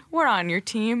 queen. We're on your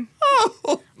team.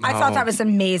 I thought that was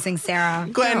amazing, Sarah.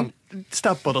 Gwen,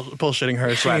 stop bullshitting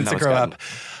her. She Gwen, needs to that was grow good. up.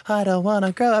 I don't want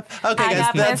to grow up. Okay, I guys,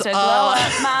 got that's plans to all. glow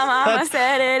up. My mama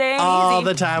said it ain't All easy.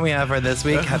 the time we have for this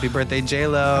week. Happy birthday,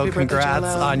 J-Lo. Happy birthday, Congrats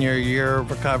J-Lo. on your year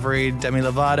recovery, Demi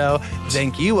Lovato.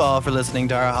 Thank you all for listening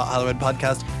to our Hollywood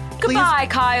podcast. Goodbye,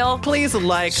 Kyle. Please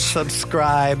like,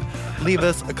 subscribe, leave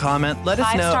us a comment. Let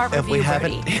us know 5-star if we review,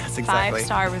 haven't. Brody. Yes, exactly.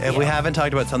 5-star review. If we haven't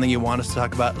talked about something you want us to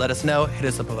talk about, let us know. Hit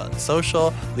us up about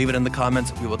social. Leave it in the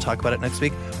comments. We will talk about it next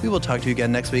week. We will talk to you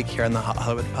again next week here on the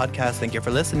Hollywood podcast. Thank you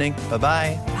for listening.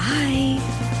 Bye-bye.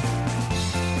 Bye.